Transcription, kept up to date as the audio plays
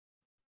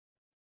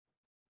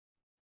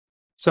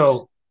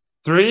So,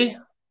 three,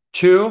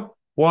 two,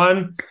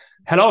 one.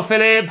 Hello,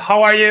 Philipp.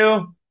 How are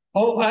you?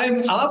 Oh,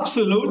 I'm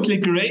absolutely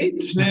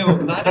great, Leo.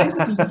 Nice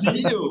to see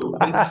you.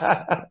 It's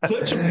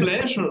such a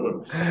pleasure.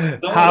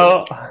 No,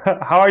 how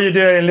how are you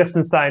doing in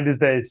Liechtenstein these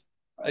days?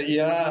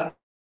 yeah,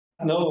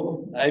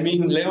 no. I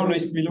mean, Leon,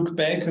 if we look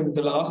back on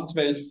the last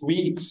 12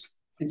 weeks,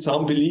 it's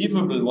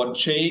unbelievable what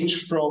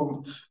changed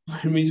from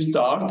when we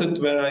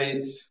started, where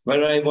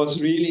I was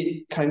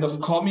really kind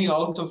of coming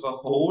out of a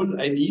hole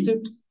I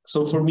needed.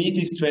 So for me,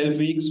 these 12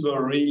 weeks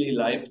were really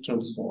life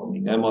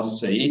transforming, I must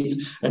say it.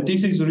 And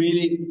this is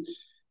really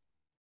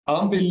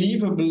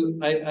unbelievable.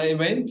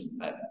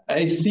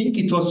 I think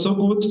it was so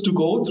good to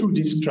go through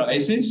this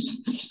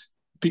crisis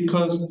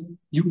because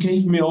you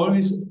gave me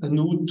always a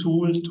new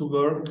tool to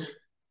work,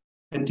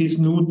 and this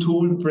new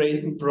tool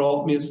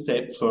brought me a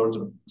step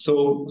further.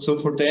 So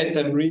for that,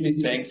 I'm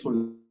really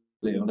thankful,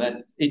 Leon.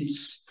 And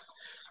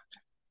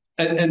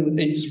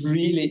it's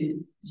really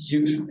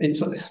you.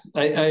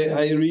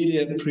 I really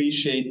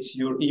appreciate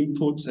your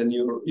inputs and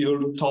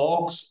your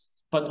talks,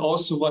 but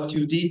also what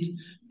you did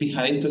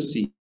behind the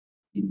scenes,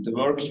 the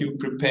work you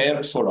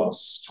prepared for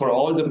us, for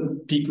all the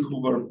people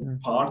who were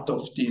part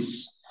of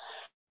this.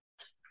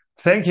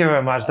 Thank you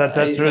very much. That's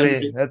I, I'm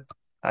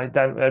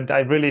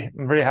really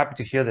I'm really happy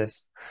to hear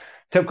this.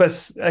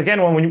 Because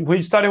again, when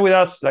we started with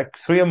us like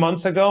 3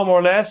 months ago, more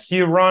or less,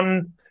 you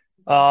run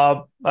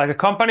like a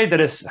company that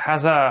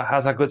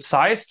has a good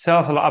size. Tell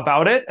us a lot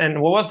about it.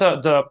 And what was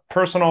the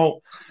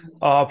personal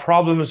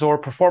problems or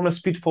performance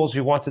pitfalls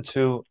you wanted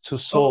to oh,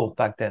 solve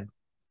back then?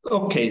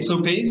 okay.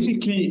 So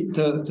basically,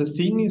 the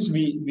thing is,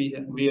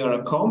 we are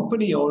a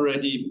company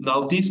already.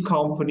 Now, this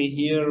company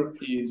here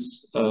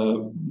is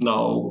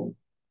now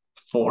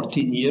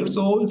 14 years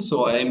old.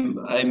 So I'm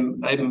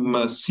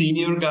a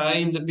senior guy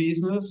in the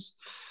business,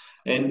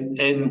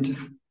 and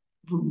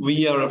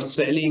we are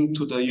selling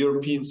to the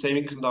European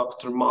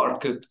semiconductor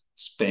market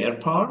spare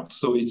parts,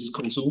 so it's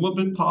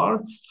consumable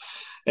parts.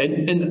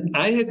 And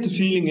I had the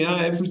feeling, yeah,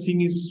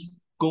 everything is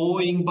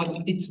going, but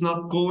it's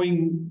not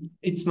going,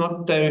 it's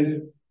not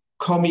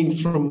coming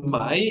from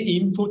my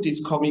input,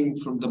 it's coming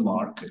from the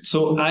market.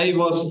 So I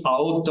was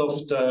out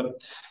of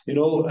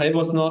I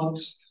was not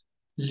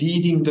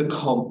leading the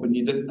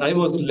company, that I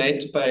was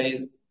led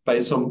by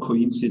some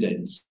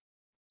coincidence.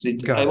 I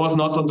Got it. was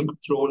not under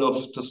control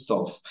of the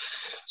stuff.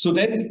 So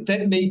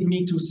that made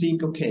me to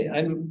think, okay,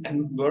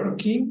 I'm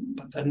working,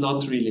 but I'm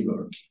not really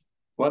working.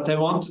 What I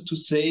wanted to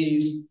say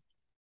is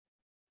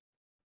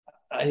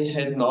I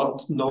had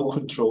not no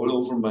control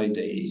over my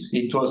day.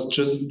 It was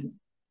just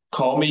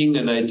coming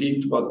and I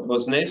did what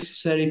was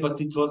necessary,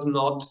 but it was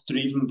not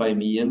driven by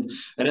me. And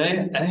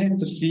I had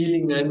the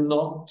feeling I'm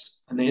not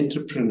an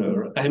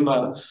entrepreneur. I'm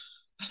a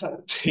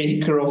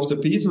taker of the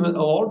business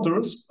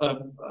orders,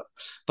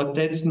 but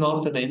that's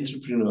not an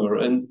entrepreneur.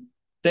 And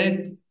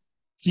that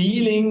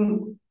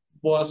feeling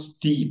was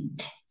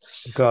deep.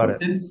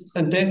 Got And, it.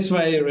 and that's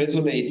why I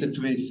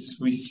resonated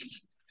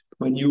with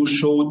when you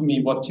showed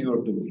me what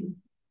you're doing.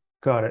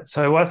 Got it.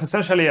 So it was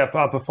essentially a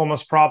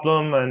performance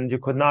problem, and you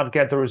could not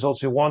get the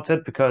results you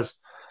wanted because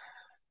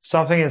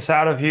something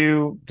inside of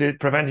you did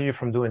preventing you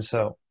from doing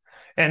so.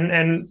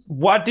 And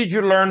what did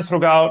you learn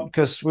throughout?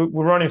 Because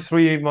we're running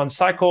 3 month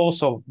cycles.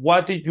 So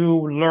what did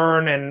you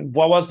learn, and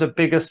what was the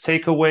biggest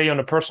takeaway on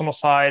the personal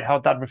side? How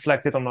that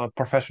reflected on the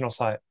professional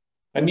side?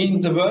 I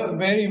mean, the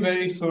very,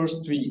 very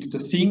first week, the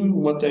thing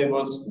what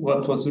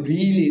was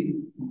really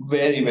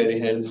very, very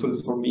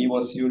helpful for me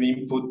was your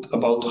input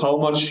about how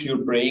much your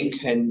brain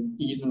can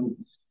even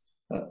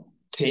uh,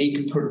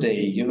 take per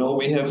day. You know,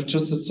 we have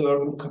just a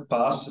certain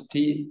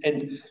capacity,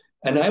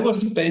 and I was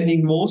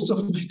spending most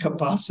of my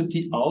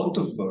capacity out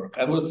of work.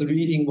 I was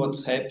reading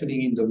what's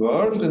happening in the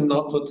world and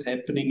not what's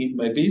happening in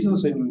my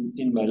business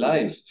in my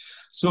life.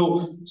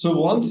 So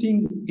one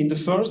thing in the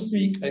first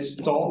week, I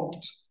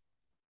stopped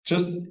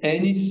just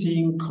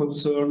anything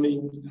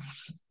concerning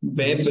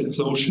web and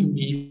social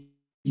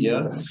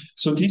media.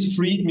 So this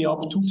freed me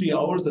up 2, 3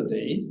 hours a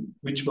day,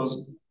 which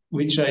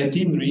I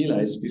didn't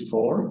realize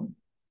before.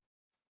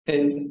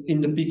 And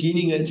in the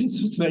beginning, it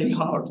was very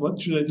hard.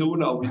 What should I do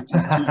now with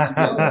these 2, 3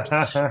 hours?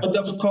 But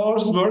of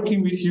course,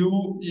 working with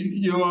you,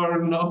 you are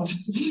not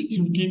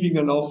you're giving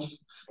enough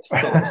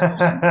stuff.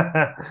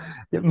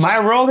 My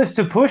role is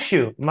to push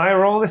you. My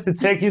role is to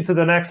take you to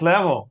the next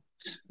level.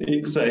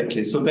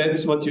 Exactly. So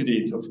that's what you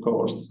did, of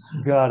course.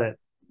 Got it.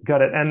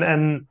 Got it.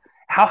 And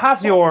how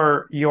has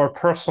your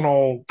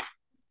personal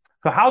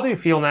so how do you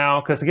feel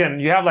now? Because again,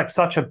 you have like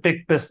such a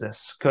big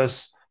business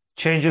because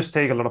changes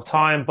take a lot of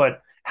time,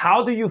 but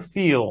how do you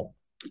feel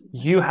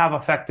you have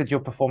affected your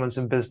performance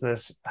in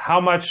business?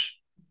 How much,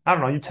 I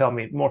don't know, you tell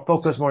me, more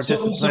focus, more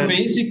So discipline?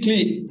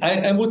 basically,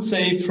 I would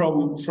say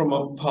from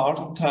a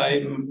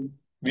part-time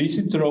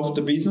visitor of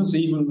the business,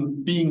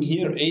 even being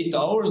here 8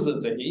 hours a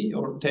day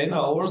or 10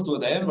 hours,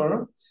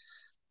 whatever,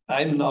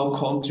 I'm now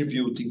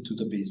contributing to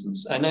the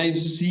business, and I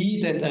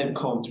see that I'm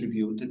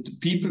contributing.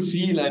 People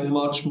feel I'm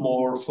much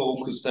more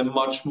focused. I'm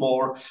much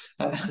more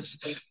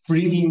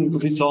bringing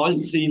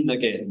results in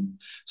again.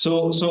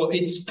 So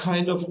it's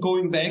kind of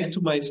going back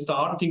to my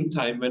starting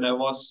time when I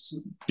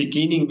was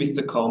beginning with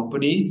the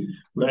company,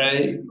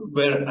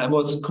 where I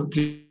was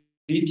completely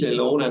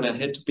alone and I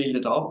had to build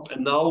it up.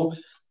 And now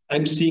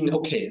I'm seeing,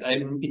 okay,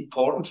 I'm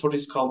important for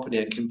this company.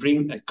 I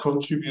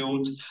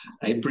contribute,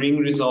 I bring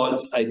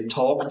results, I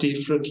talk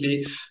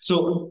differently.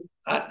 So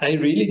I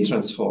really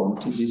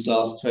transformed in these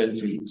last 12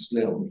 weeks,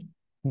 Leon.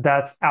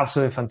 That's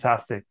absolutely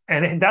fantastic.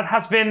 And that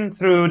has been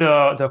through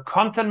the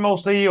content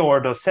mostly,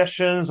 or the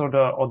sessions, or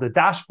the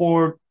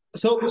dashboard.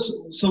 So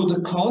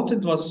the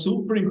content was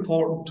super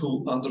important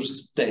to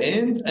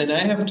understand. And I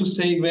have to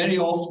say, very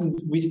often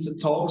with the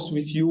talks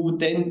with you,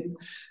 then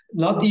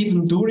not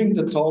even during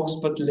the talks,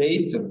 but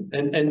later.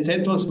 And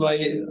that was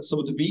why,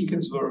 so the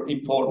weekends were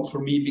important for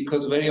me,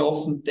 because very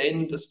often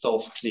then the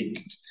stuff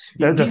clicked.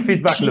 The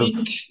feedback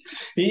loop.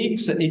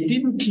 It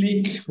didn't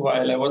click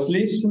while I was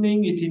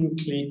listening. It didn't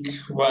click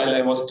while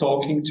I was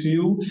talking to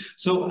you.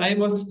 So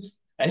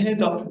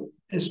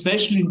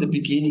especially in the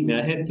beginning,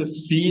 I had the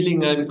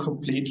feeling I'm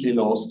completely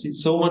lost.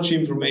 It's so much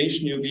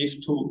information you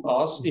give to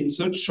us in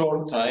such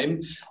short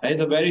time. I had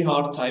a very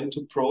hard time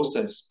to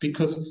process,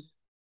 because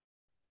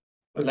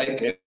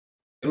like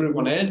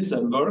everyone else,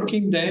 I'm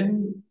working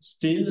then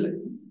still,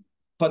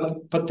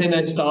 but then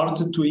I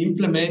started to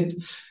implement.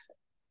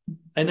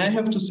 And I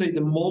have to say, the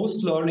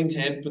most learning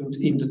happened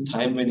in the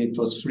time when it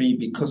was free,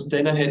 because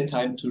then I had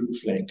time to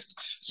reflect.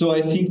 So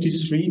I think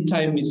this free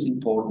time is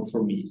important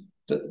for me.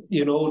 But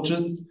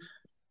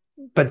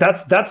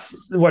that's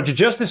what you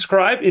just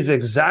described is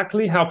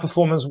exactly how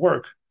performance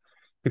work.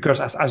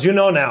 Because as you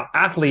know now,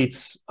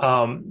 athletes,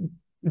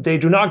 they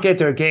do not get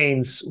their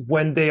gains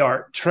when they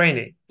are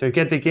training. They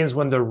get the gains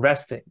when they're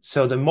resting.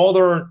 So the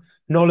modern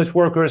knowledge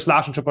worker /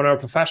 entrepreneur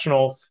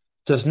professional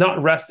does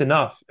not rest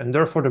enough, and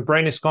therefore the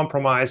brain is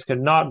compromised,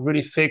 cannot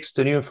really fix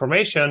the new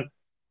information,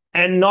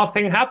 and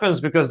nothing happens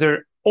because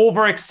they're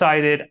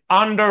overexcited,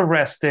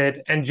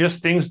 under-rested, and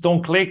just things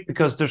don't click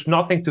because there's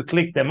nothing to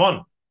click them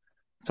on.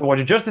 So what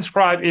you just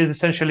described is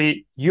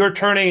essentially you're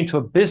turning into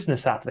a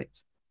business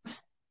athlete.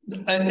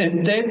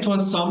 And that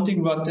was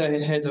something that I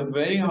had a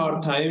very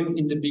hard time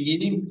in the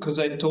beginning, because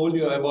I told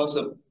you I was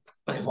a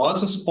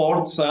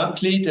sports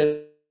athlete,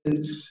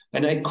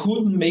 and I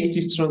couldn't make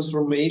this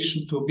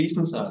transformation to a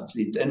business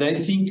athlete. And I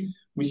think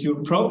with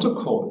your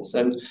protocols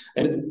and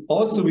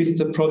also with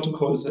the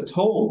protocols at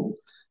home,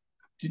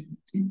 it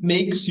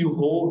makes you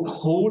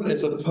whole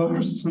as a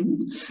person,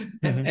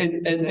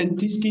 and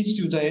this gives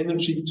you the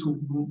energy to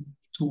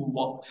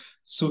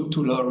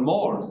learn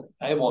more.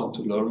 I want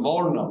to learn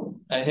more now.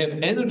 I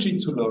have energy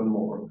to learn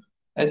more,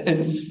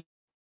 and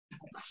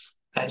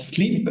I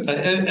sleep.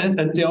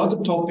 And the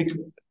other topic,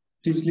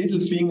 this little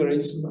finger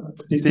is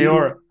this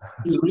little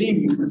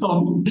ring.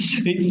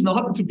 It's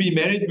not to be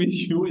married with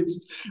you.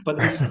 But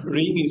this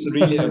ring is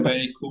really a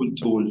very cool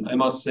tool. I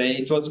must say,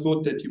 it was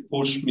good that you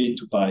pushed me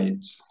to buy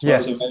it.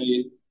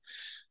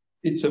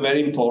 It's a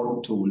very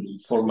important tool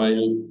for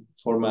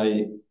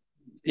my.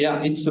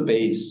 Yeah, it's the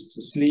base.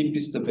 The sleep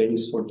is the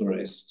base for the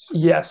rest.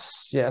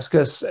 Yes,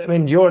 because I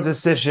mean, your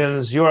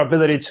decisions, your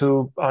ability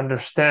to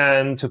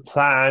understand, to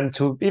plan,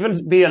 to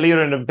even be a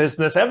leader in a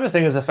business,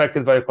 everything is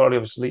affected by the quality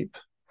of sleep.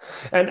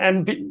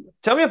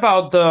 Tell me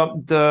about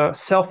the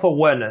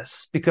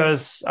self-awareness,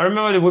 because I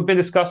remember that we've been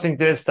discussing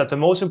this, that the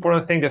most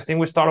important thing, the thing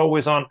we start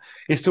always on,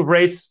 is to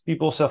raise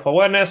people's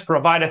self-awareness,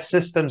 provide a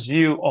systems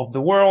view of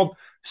the world,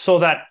 so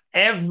that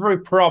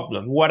every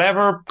problem,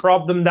 whatever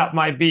problem that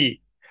might be,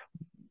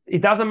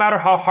 it doesn't matter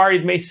how hard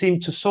it may seem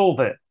to solve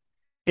it,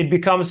 it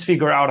becomes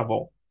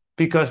figure-outable.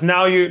 Because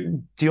now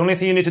the only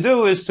thing you need to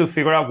do is to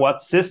figure out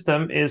what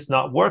system is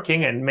not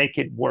working and make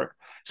it work.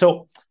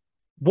 So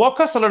walk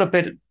us a little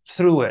bit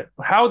through it.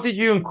 How did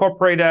you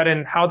incorporate that,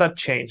 and how that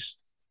changed?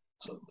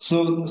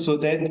 So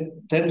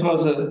that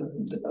was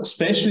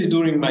especially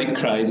during my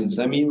crisis.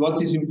 I mean,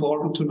 what is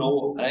important to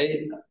know,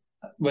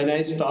 when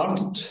I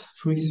started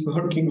with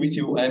working with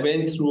you, I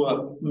went through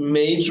a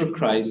major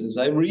crisis.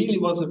 I really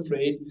was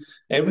afraid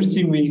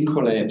everything will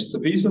collapse. The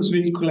business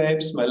will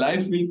collapse. My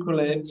life will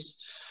collapse.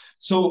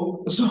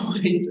 So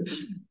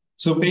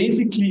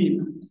basically,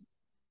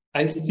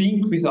 I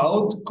think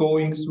without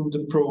going through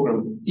the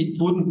program, it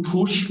wouldn't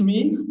push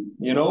me.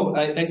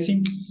 I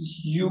think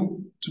your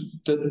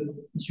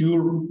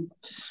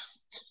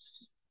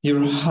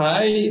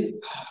high,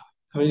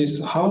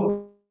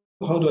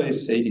 how do I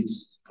say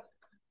this?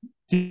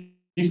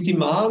 This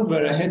demand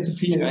where I had the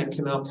feeling I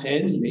cannot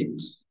handle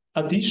it,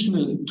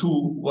 additional to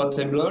what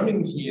I'm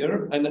learning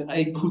here, and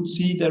I could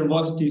see there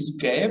was this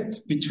gap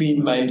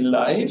between my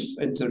life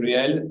and the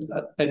reality,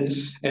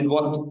 and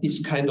what is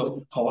kind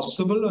of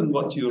possible and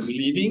what you're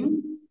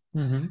living.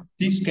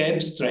 This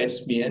gap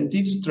stressed me, and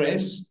this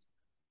stress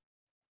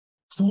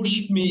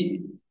pushed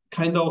me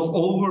kind of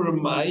over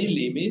my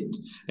limit,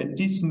 and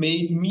this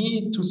made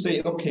me to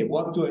say, okay,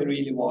 what do I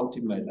really want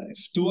in my life?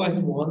 Do I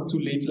want to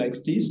live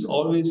like this,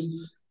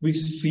 always with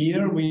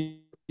fear,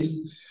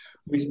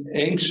 with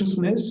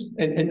anxiousness,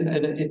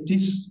 and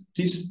this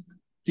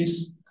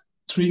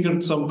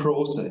triggered some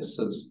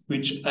processes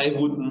which I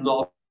would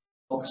not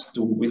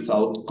do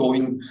without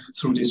going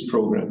through this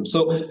program.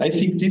 So I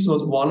think this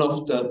was one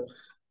of the.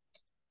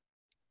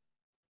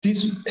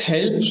 This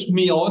helped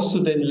me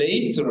also then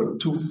later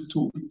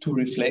to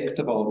reflect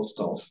about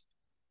stuff.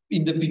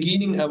 In the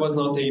beginning, I was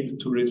not able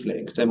to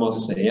reflect, I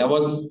must say. I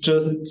was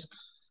just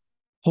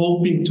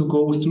hoping to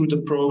go through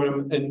the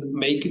program and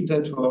make it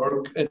at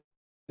work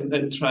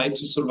and try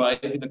to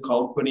survive in a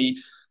company,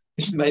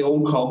 in my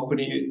own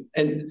company.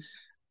 And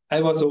I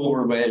was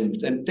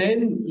overwhelmed. And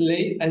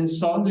then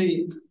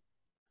suddenly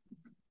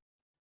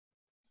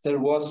there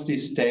was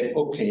this step,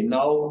 okay,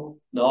 now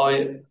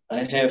I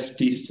have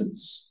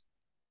distance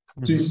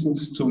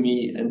to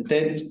me, and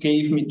that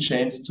gave me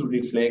chance to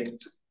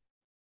reflect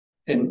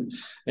and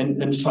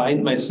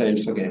find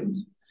myself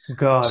again.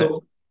 Got it.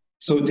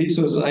 So this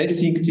was, I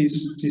think,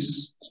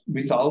 this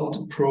without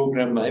the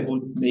program, I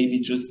would maybe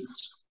just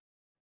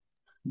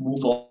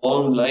move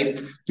on like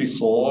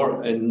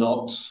before and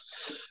not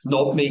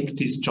make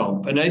this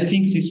jump. And I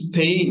think this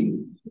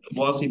pain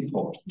was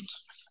important.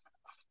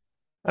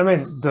 I mean,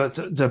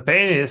 the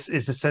pain is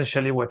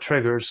essentially what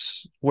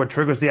triggers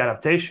the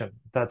adaptation.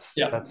 That's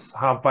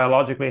how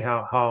biologically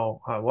how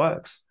it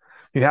works.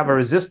 You have a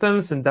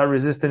resistance, and that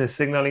resistance is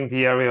signaling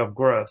the area of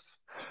growth.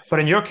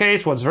 But in your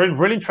case, what's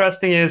really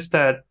interesting is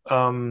that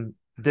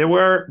there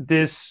were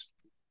this,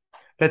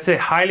 let's say,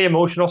 highly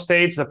emotional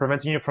states that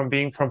preventing you from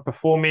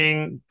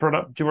performing.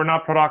 You were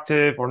not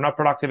productive or not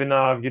productive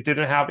enough. You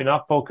didn't have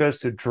enough focus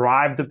to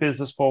drive the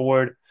business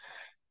forward.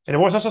 And there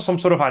was also some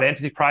sort of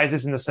identity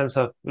crisis in the sense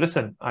of,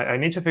 listen, I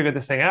need to figure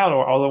this thing out,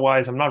 or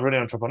otherwise I'm not really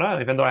an entrepreneur,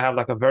 even though I have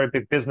like a very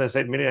big business,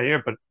 8 million a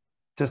year, but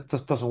just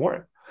doesn't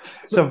work.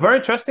 So very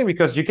interesting,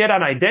 because you get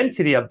an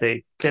identity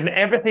update, then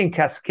everything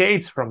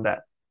cascades from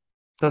that,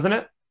 doesn't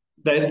it?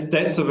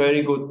 That's a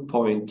very good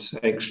point,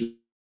 actually.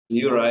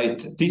 You're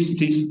right.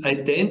 This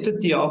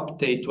identity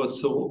update was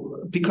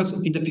so,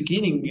 because in the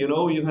beginning,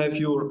 you have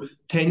your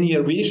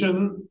 10-year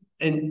vision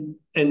and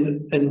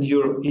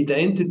your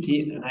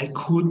identity, and I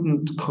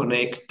couldn't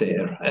connect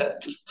there.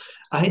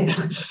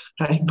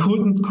 I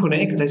couldn't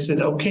connect. I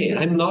said, okay,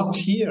 I'm not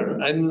here.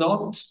 I'm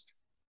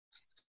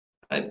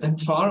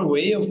far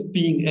away of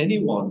being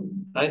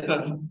anyone.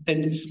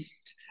 And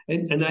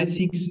I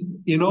think,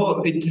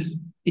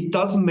 it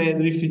doesn't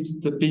matter if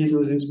the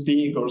business is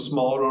big or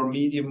small or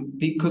medium,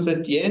 because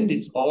at the end,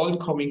 it's all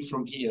coming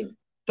from here. It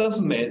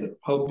doesn't matter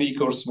how big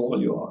or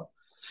small you are.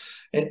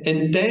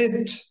 And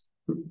that,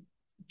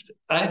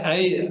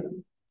 I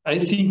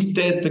think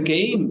that,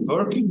 again,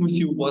 working with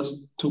you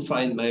was to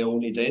find my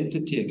own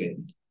identity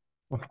again.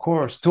 Of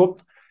course.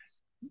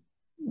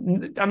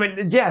 I mean,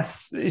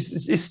 yes,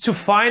 it's to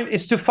find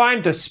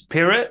the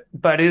spirit,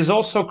 but it's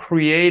also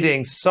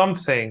creating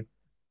something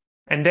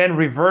and then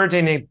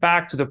reverting it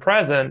back to the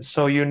present,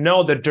 so you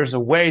know that there's a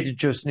way you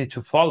just need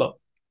to follow.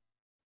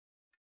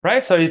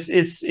 Right? So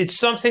it's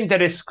something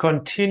that is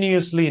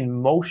continuously in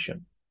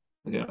motion.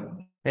 Yeah.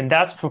 And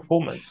that's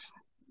performance.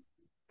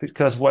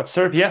 Because what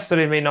served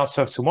yesterday may not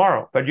serve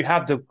tomorrow, but you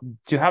have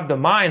the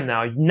mind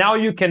now. Now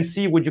you can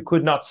see what you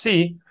could not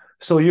see,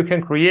 so you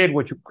can create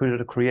what you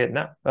could create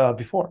now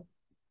before.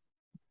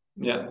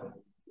 Yeah.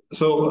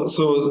 So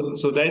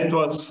that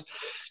was,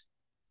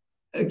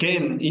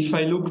 again, if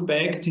I look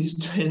back these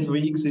 12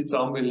 weeks, it's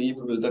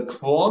unbelievable. The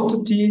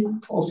quantity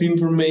of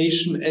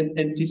information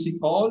and this is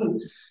all,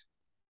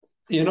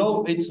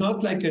 it's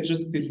not like I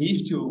just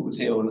believed you,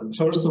 Leon.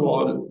 First of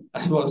all,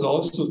 I was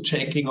also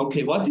checking,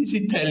 okay, what is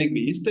it telling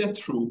me? Is that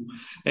true?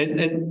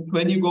 And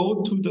when you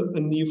go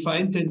and you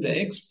find then the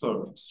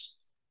experts,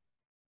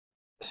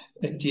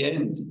 at the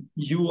end,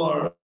 you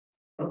are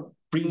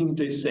bringing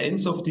the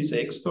sense of these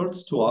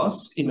experts to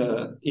us in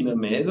a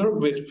manner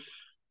where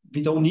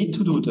we don't need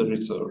to do the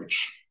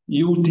research.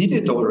 You did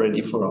it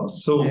already for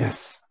us. So,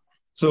 yes.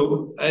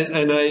 So,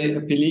 and I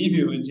believe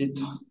you did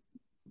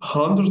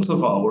hundreds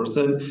of hours,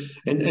 and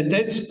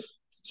that's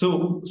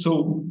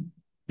so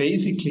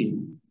basically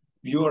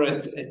you're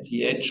at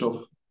the edge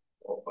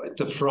at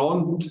the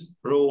front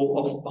row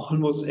of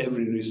almost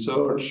every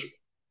research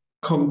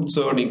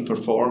concerning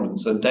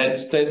performance, and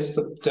that's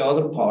the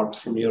other part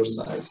from your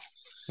side.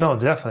 No,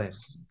 definitely,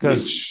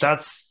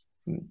 because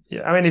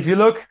I mean, if you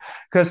look,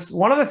 because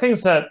one of the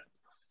things that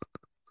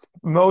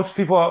most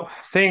people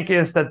think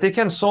is that they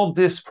can solve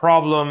this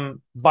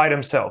problem by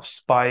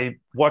themselves, by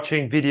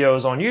watching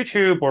videos on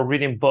YouTube or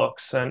reading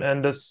books.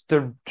 And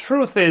the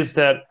truth is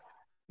that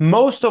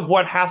most of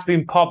what has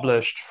been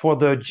published for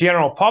the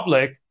general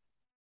public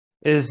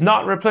is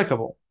not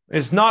replicable,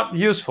 is not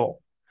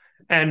useful.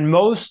 And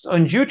most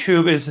on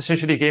YouTube is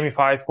essentially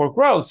gamified for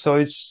growth. So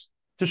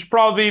there's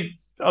probably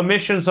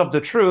omissions of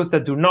the truth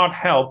that do not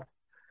help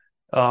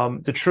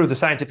the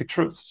scientific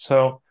truth.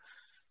 So,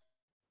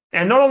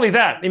 and not only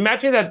that,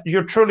 imagine that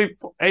you're truly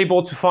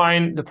able to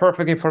find the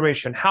perfect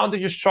information. How do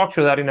you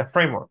structure that in a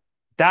framework?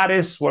 That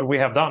is what we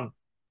have done.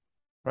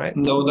 right?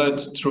 No,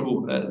 that's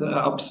true.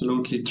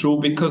 Absolutely true.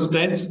 Because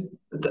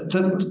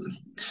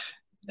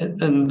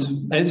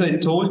and as I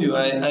told you,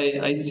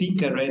 I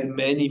think I read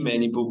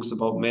many books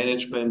about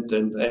management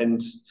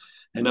and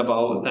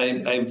about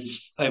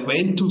I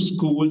went to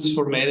schools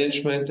for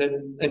management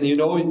and you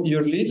know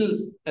your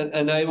little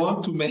and I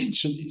want to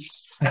mention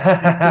this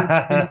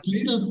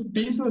little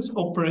business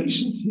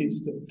operation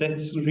system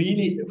that's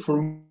really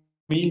for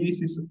me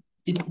this is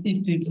it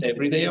is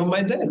every day on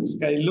my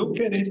desk. I look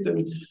at it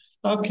and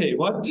okay,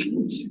 what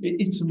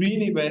it's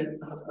really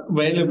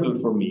valuable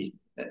for me.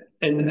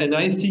 And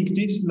I think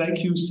this, like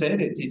you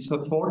said it, it's a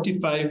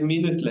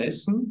 45-minute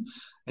lesson,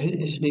 and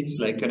it's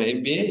like an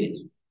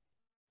MBA.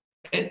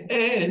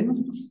 And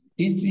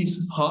it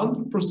is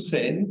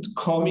 100%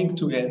 coming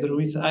together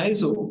with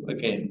ISO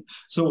again.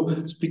 So,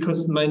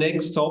 because my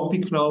next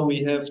topic now,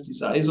 we have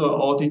this ISO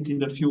audit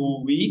in a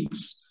few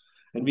weeks.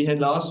 And we had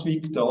last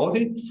week the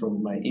audit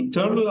from my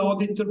internal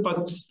auditor,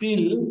 but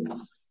still,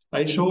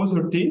 I showed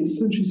her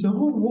this and she said,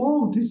 oh,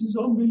 wow, this is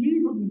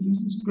unbelievable. This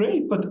is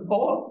great. But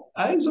all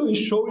ISO is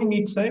showing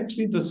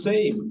exactly the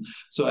same.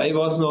 So I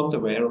was not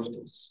aware of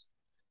this.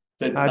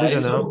 That I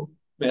didn't know.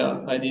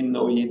 Yeah, I didn't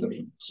know either.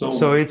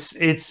 So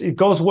it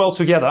goes well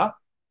together.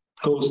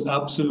 Goes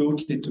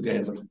absolutely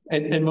together.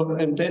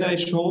 And then I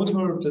showed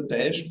her the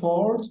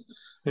dashboard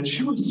and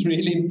she was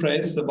really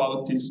impressed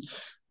about these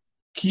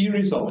key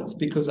results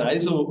because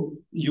ISO,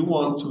 you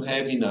want to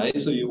have in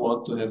ISO, you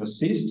want to have a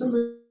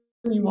system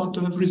and you want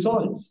to have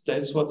results.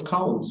 That's what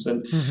counts.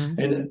 And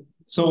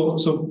so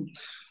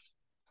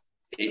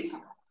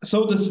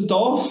the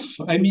stuff,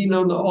 I mean,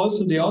 and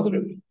also the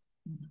other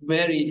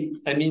where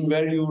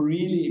you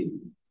really,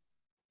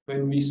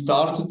 when we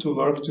started to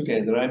work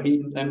together, I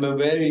mean, I'm a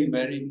very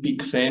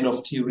big fan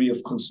of theory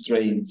of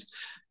constraints.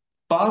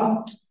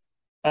 But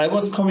I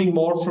was coming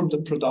more from the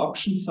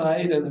production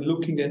side and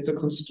looking at the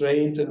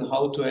constraint and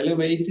how to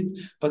elevate it.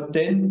 But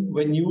then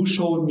when you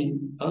showed me,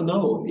 oh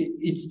no,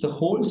 it's the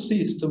whole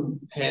system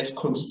have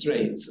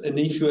constraints. And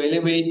if you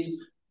elevate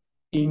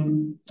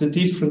in the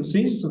different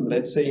system,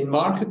 let's say in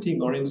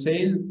marketing or in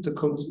sales,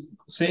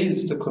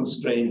 the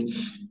constraint,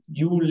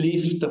 you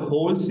lift the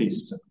whole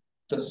system,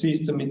 the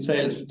system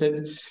itself.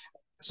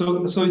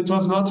 So it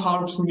was not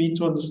hard for me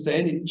to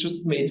understand. It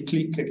just made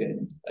click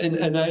again.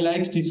 And I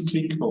like these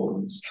click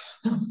moments.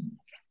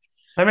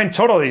 I mean,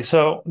 totally.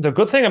 So the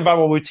good thing about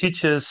what we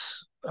teach is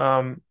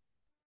that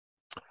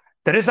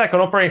it's like an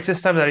operating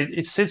system that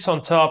it sits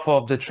on top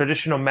of the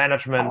traditional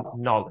management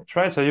knowledge,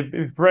 right? So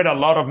you've read a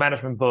lot of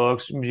management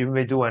books. You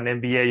may do an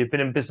MBA. You've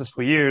been in business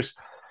for years.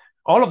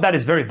 All of that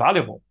is very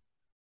valuable.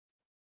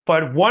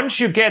 But once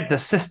you get the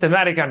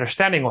systematic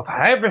understanding of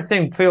how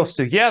everything feels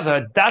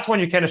together, that's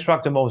when you can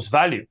extract the most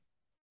value.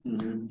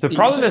 The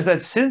problem is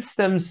that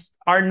systems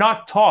are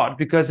not taught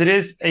because it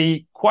is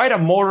quite a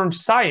modern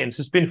science.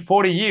 It's been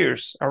 40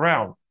 years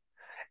around.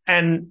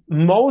 And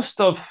most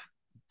of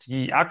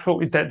the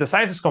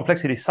science is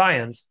complexity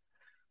science.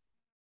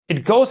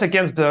 It goes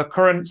against the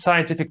current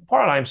scientific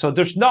paradigm. So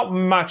there's not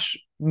much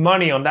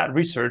money on that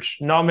research.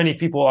 Not many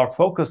people are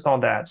focused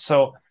on that.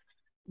 So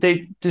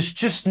there's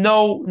just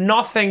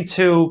nothing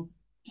to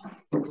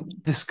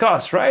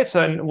discuss, right?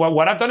 So and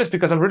what I've done is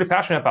because I'm really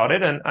passionate about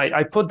it, and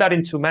I put that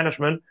into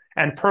management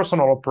and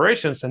personal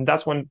operations, and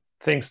that's when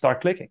things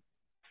start clicking.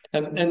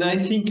 And I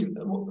think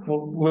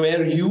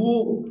where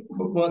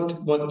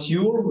what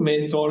your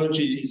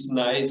methodology is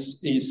nice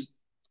is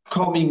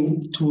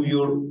coming to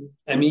your,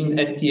 I mean,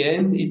 at the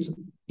end,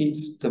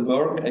 it's the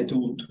work I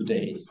do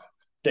today.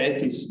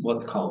 That is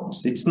what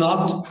counts. It's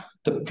not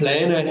the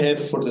plan I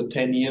have for the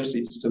 10 years,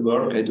 it's the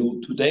work I do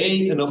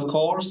today. And of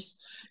course,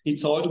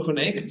 it's all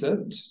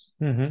connected,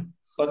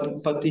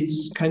 but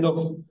it's kind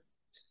of,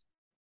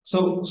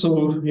 so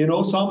you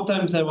know,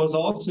 sometimes I was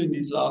also in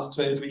these last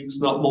 12 weeks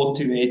not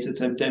motivated,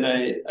 and then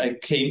I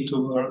came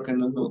to work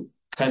and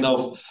kind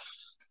of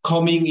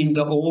coming in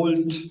the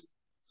old,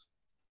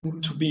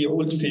 to be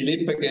old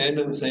Philipp again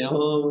and say,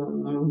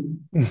 oh,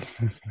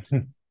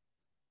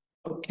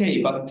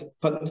 okay, but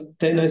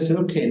then I said,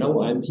 okay,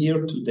 no, I'm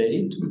here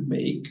today to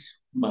make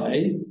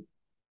my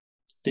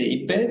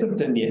day better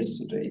than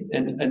yesterday.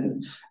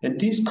 And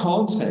this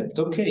concept,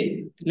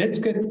 okay, let's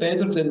get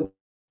better than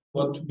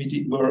what we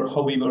did,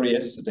 how we were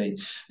yesterday.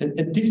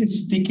 And this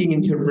is sticking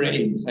in your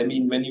brain. I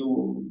mean, when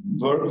you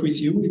work with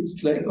you,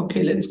 it's like,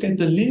 okay, let's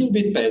get a little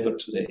bit better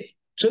today,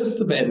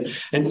 just a better.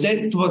 And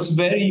that was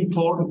very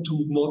important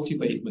to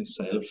motivate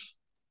myself.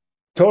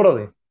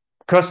 Totally.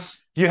 Because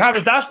you have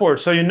a dashboard,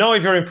 so you know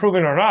if you're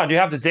improving or not. You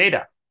have the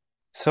data.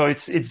 So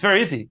it's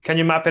very easy. Can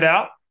you map it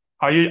out?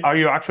 Are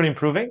you actually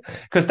improving?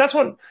 Because that's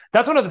one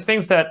of the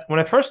things that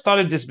when I first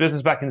started this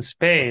business back in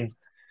Spain,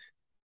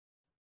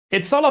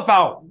 it's all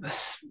about,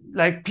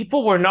 like,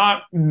 people were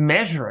not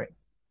measuring.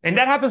 And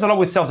that happens a lot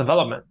with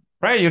self-development,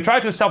 right? You try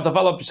to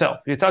self-develop yourself.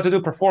 You try to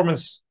do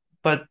performance,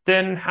 but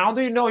then how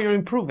do you know you're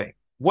improving?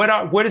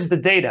 What is the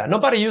data?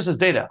 Nobody uses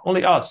data,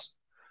 only us.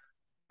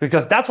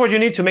 Because that's what you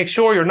need to make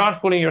sure you're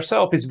not fooling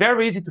yourself. It's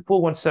very easy to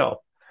fool oneself.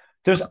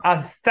 There's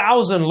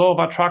 1,000 law of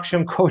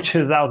attraction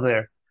coaches out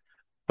there.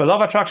 But law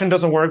of attraction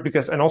doesn't work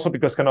because, and also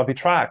because it cannot be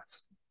tracked,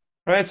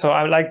 right? So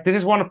I like, this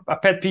is a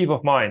pet peeve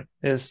of mine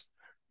is,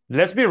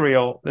 let's be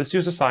real, let's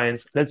use the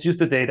science, let's use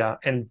the data,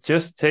 and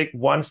just take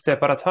one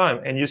step at a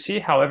time. And you see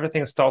how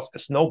everything starts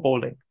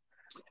snowballing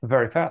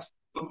very fast.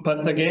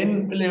 But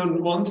again,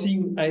 Leon, one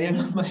thing I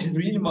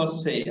really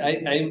must say,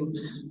 I'm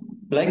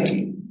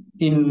like,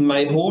 in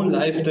my whole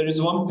life, there is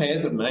one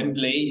pattern. I'm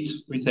late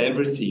with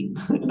everything.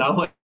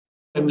 Now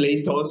I'm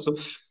late also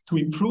to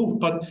improve.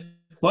 But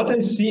what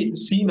I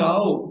see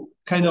now,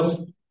 kind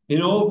of,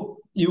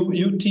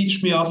 you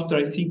teach me after,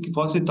 I think,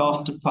 was it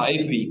after 5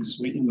 weeks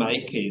in my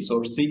case,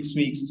 or 6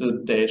 weeks,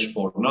 the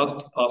dashboard,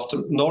 not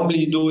after, normally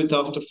you do it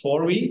after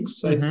 4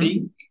 weeks, I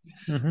think.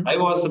 I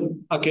was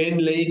again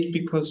late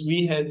because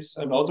we had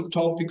another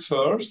topic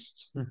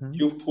first.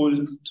 You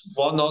pulled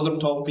one other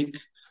topic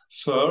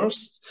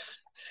first.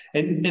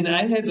 And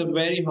I had a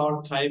very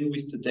hard time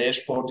with the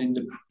dashboard in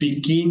the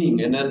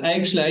beginning. And then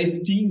actually,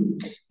 I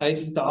think I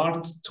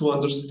start to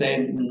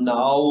understand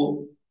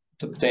now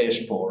the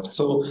dashboard.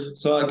 So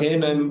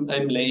again,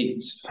 I'm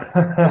late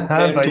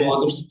compared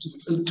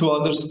to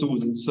other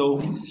students.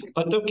 So,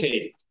 but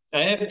okay,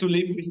 I have to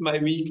live with my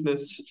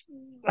weakness.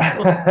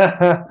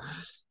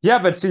 Yeah,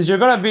 but since you're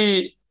gonna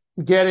be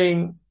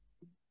getting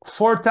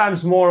 4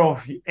 times more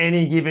of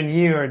any given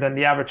year than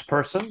the average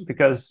person,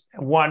 because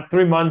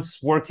 3 months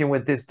working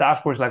with this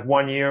dashboard is like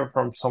 1 year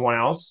from someone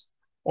else,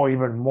 or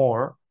even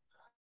more.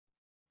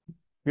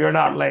 You're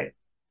not late.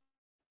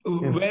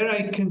 Where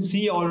I can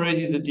see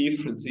already the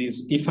difference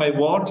is if I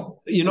watch,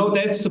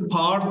 that's the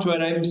part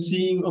where I'm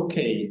seeing,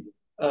 okay,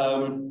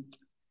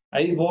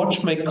 I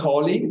watch my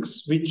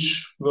colleagues,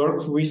 which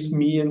work with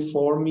me and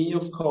for me,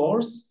 of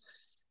course.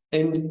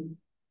 And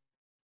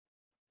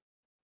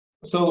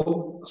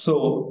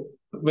so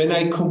when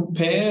I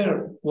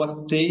compare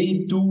what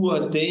they do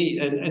a day,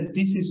 and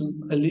this is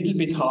a little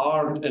bit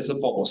hard as a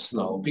boss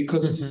now,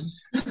 because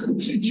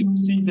you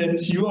see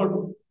that you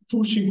are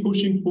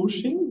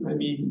pushing. I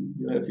mean,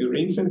 you have your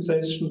infant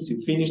sessions,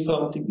 you finish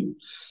something,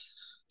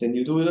 then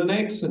you do the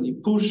next, and you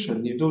push,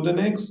 and you do the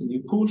next, and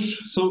you push.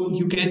 So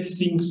you get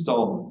things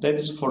done,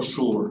 that's for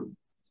sure.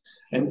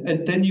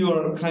 And then you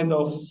are kind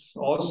of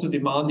also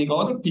demanding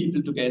other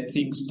people to get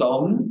things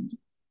done.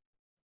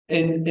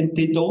 And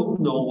they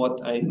don't know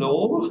what I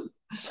know.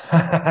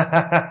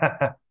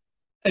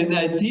 And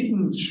I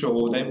didn't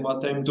show them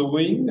what I'm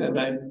doing, and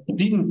I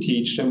didn't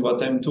teach them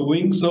what I'm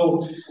doing.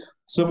 So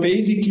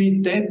basically,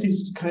 that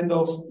is kind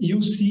of,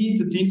 you see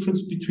the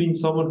difference between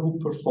someone who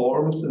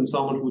performs and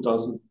someone who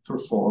doesn't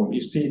perform.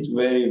 You see it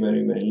very,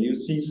 very well. You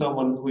see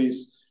someone who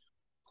is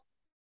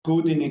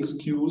good in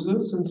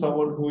excuses and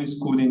someone who is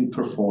good in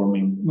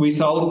performing,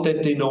 without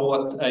that they know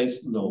what I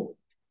know.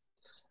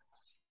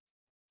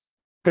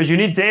 But you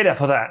need data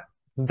for that.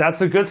 That's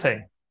a good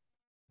thing.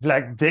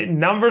 Like, the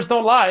numbers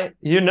don't lie.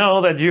 You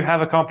know that you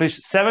have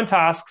accomplished 7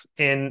 tasks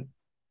in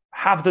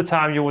half the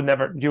time you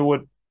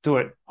would do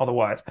it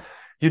otherwise.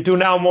 You do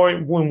now more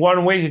in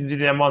 1 week than you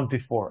did a month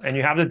before. And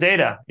you have the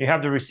data, you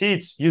have the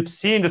receipts, you've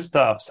seen the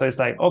stuff. So it's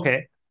like,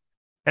 okay.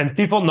 And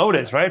people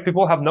notice, right?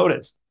 People have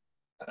noticed.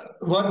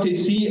 What they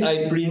see,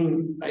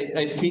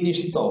 I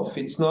finish stuff.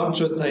 It's not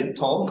just I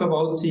talk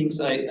about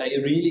things, I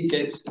really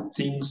get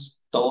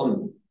things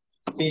done.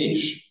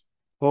 Finish.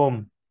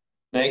 Boom.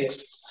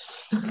 Next.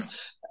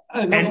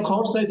 And of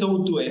course, I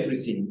don't do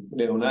everything.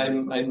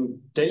 I'm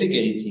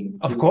delegating.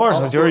 Of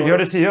course, you're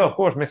the CEO. Of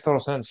course, makes total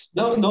sense.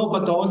 No,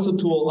 but also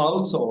to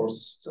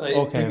outsource.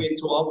 I bring it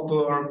to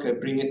Upwork. I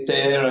bring it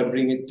there. I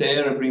bring it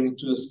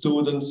to the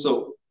students.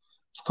 So,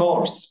 of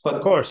course,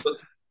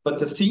 but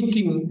the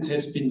thinking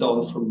has been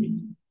done for me.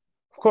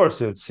 Of course,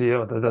 dude,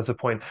 CEO. That's the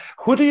point.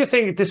 Who do you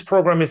think this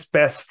program is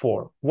best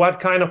for? What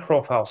kind of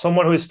profile?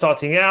 Someone who is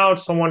starting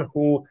out. Someone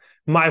who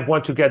might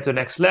want to get to the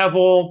next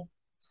level.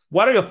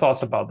 What are your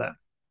thoughts about that?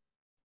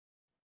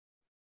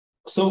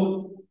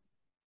 So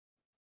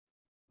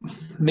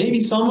maybe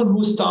someone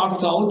who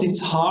starts out, it's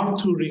hard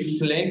to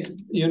reflect,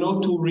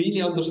 to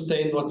really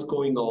understand what's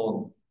going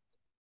on.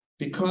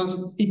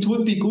 Because it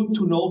would be good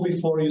to know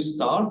before you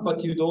start,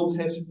 but you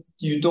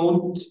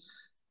don't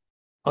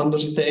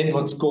understand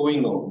what's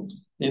going on.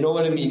 You know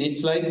what I mean?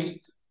 It's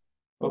like,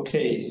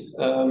 okay,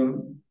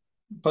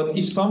 but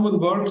if someone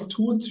worked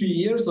 2 or 3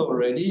 years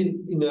already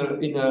in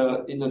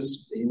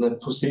a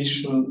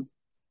position,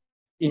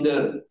 in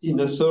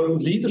a certain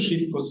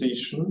leadership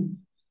position,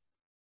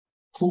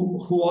 who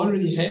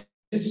already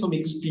has some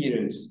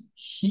experience,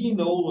 he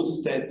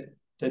knows that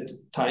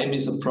time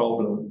is a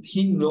problem.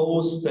 He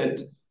knows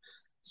that.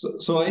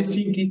 So I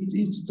think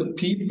it's the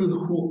people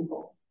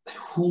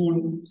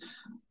who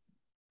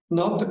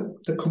not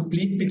the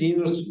complete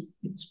beginners.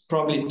 It's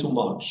probably too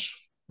much.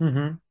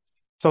 Mm-hmm.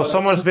 So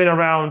someone's been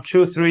around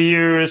 2-3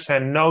 years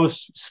and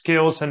knows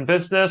skills and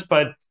business,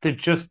 but they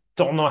just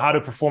don't know how to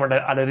perform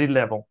at a elite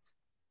level.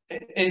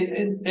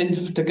 And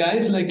the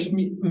guys like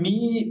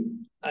me,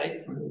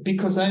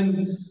 because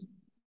I'm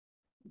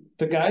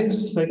the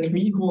guys like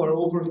me who are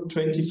over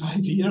 25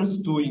 years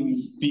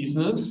doing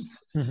business,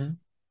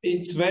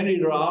 it's very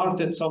rare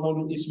that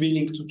someone is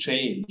willing to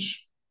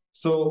change.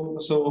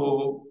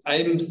 So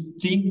I'm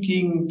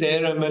thinking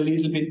there I'm a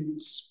little bit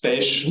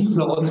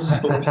special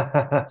also.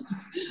 I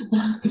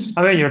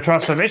mean, your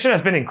transformation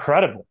has been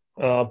incredible.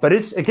 But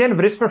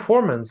it's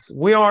performance.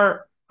 We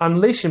are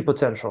unleashing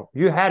potential.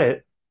 You had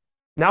it.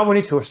 Now we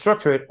need to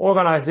structure it,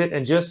 organize it,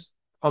 and just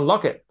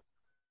unlock it.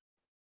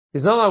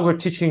 It's not like we're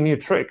teaching new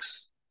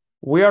tricks.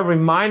 We are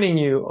reminding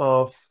you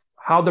of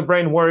how the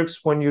brain works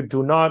when you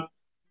do not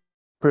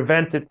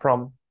prevent it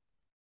from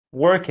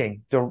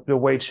working the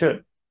way it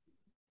should.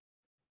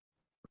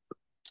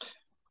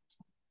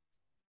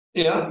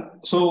 Yeah.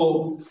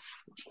 So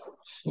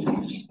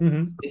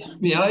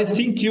yeah, I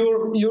think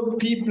your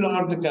people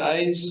are the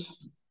guys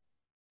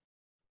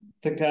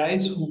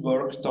who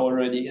worked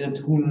already and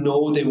who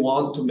know they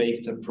want to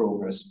make their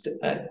progress.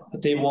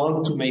 They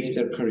want to make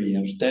their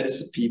career.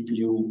 That's the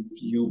people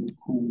you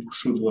who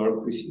should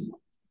work with you.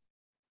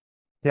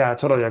 Yeah, I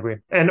totally agree.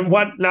 And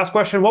what last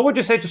question? What would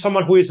you say to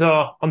someone who is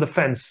on the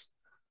fence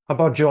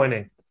about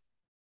joining?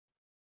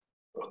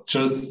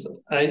 Just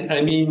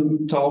I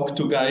mean, talk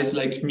to guys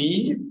like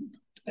me,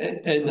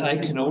 and I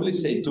can only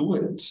say do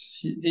it.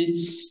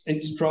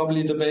 It's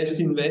probably the best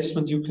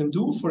investment you can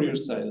do for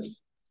yourself.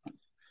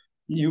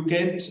 You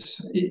get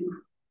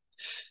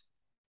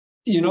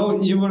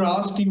you were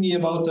asking me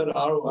about an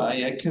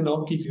ROI. I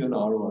cannot give you an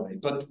ROI,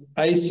 but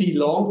I see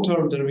long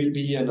term there will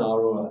be an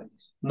ROI.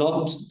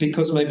 Not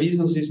because my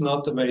business is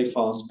not a very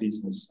fast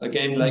business.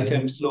 Again, like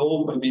I'm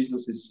slow, my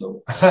business is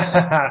slow.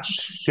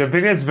 Your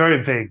business is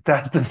very big.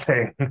 That's the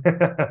thing.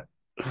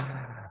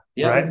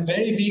 Yeah, right? but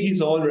very big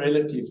is all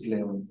relative,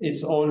 Leon.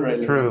 It's all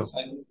relative. True.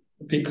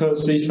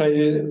 Because if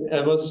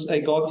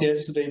I got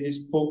yesterday this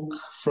book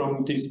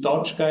from this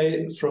Dutch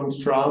guy from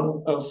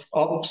France of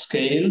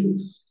Upscale.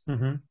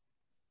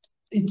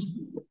 It's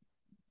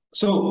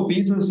so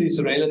business is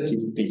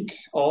relative big.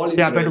 All is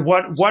but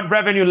relative. what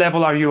revenue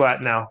level are you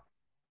at now,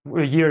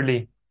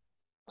 yearly?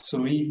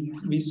 So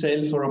we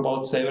sell for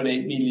about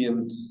 7-8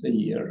 million a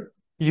year.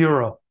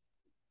 Euro.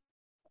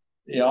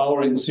 Yeah,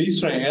 or in Swiss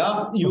franc.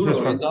 Yeah,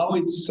 euro. And now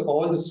it's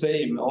all the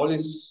same. All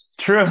is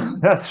true.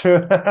 That's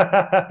true.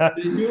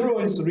 The euro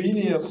is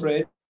really a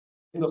friend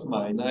of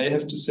mine. I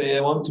have to say,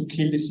 I want to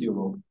kill this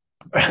euro.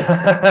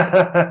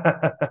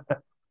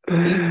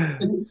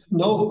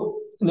 No,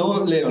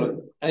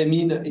 Leo. I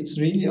mean, it's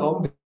really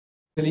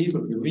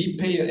unbelievable. We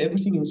pay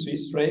everything in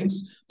Swiss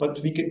francs, but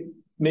we can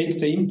make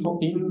the income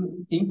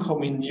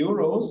in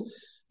euros.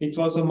 It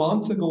was a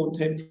month ago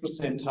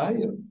 10%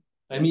 higher.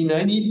 I mean,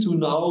 I need to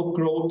now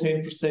grow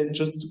 10%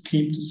 just to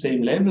keep the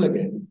same level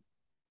again.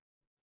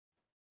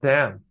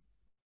 Damn.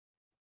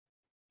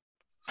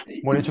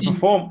 We need to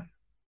perform.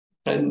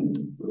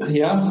 And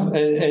yeah,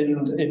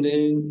 and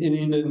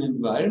in an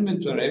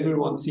environment where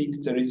everyone thinks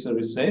there is a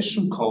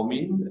recession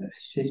coming,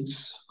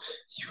 it's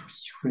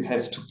you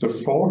have to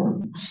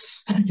perform.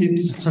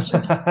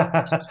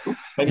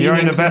 You're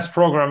in the best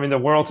program in the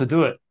world to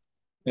do it.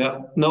 Yeah,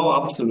 no,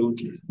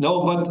 absolutely.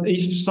 No, but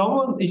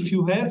if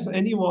you have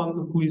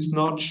anyone who is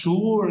not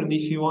sure and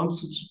if you want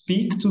to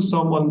speak to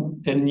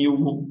someone and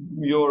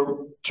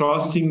you're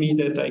trusting me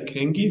that I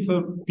can be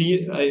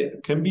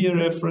a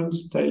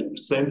reference,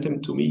 send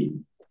them to me.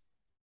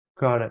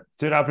 Got it.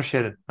 Dude, I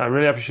appreciate it. I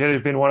really appreciate it.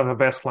 You've been one of the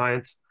best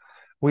clients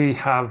we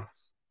have.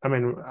 I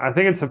mean, I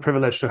think it's a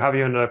privilege to have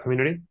you in the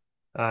community.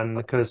 And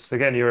because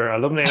again, you're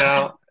alumni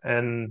now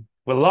and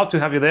we'd love to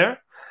have you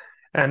there.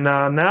 And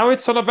now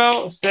it's all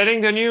about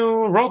setting the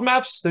new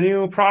roadmaps, the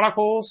new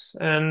protocols,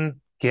 and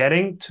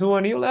getting to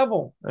a new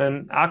level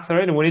and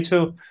accelerating. We need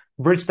to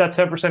bridge that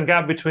 10%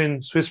 gap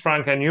between Swiss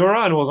franc and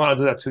euro, and we're going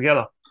to do that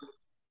together.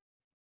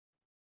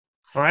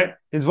 All right.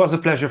 It was a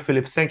pleasure,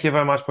 Philipp. Thank you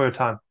very much for your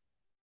time.